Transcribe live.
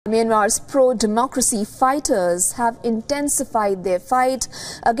Myanmar's pro-democracy fighters have intensified their fight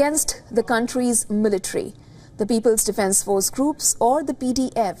against the country's military. The People's Defence Force groups, or the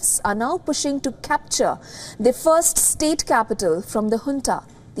PDFs, are now pushing to capture the first state capital from the junta.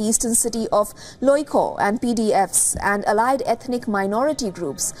 The eastern city of Loiko and PDFs and allied ethnic minority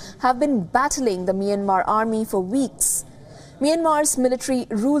groups have been battling the Myanmar army for weeks. Myanmar's military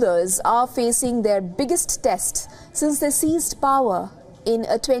rulers are facing their biggest test since they seized power in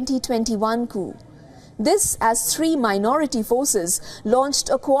a 2021 coup. This as three minority forces launched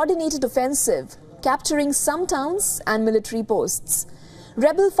a coordinated offensive, capturing some towns and military posts.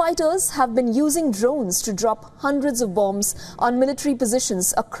 Rebel fighters have been using drones to drop hundreds of bombs on military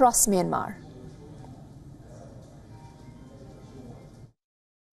positions across Myanmar.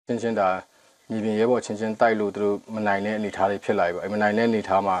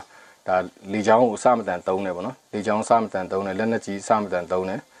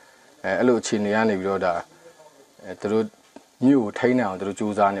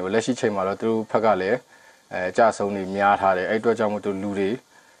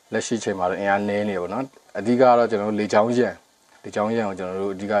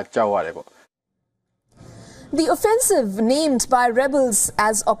 The offensive, named by rebels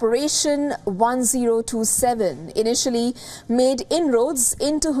as Operation 1027, initially made inroads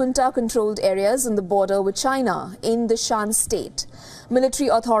into junta-controlled areas on the border with China in the Shan state. Military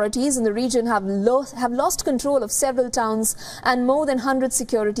authorities in the region have lost control of several towns and more than 100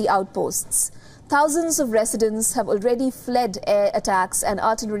 security outposts. Thousands of residents have already fled air attacks and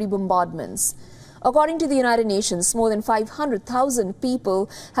artillery bombardments. According to the United Nations, more than 500,000 people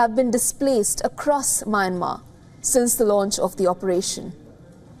have been displaced across Myanmar since the launch of the operation.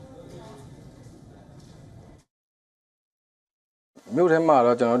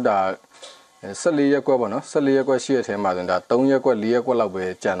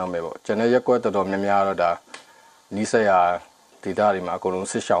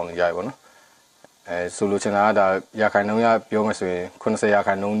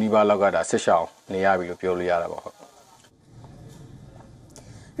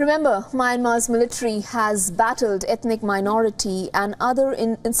 Remember, Myanmar's military has battled ethnic minority and other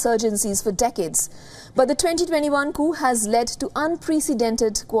insurgencies for decades. But the 2021 coup has led to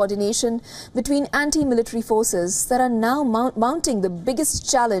unprecedented coordination between anti-military forces that are now mounting the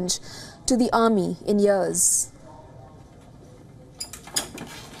biggest challenge to the army in years.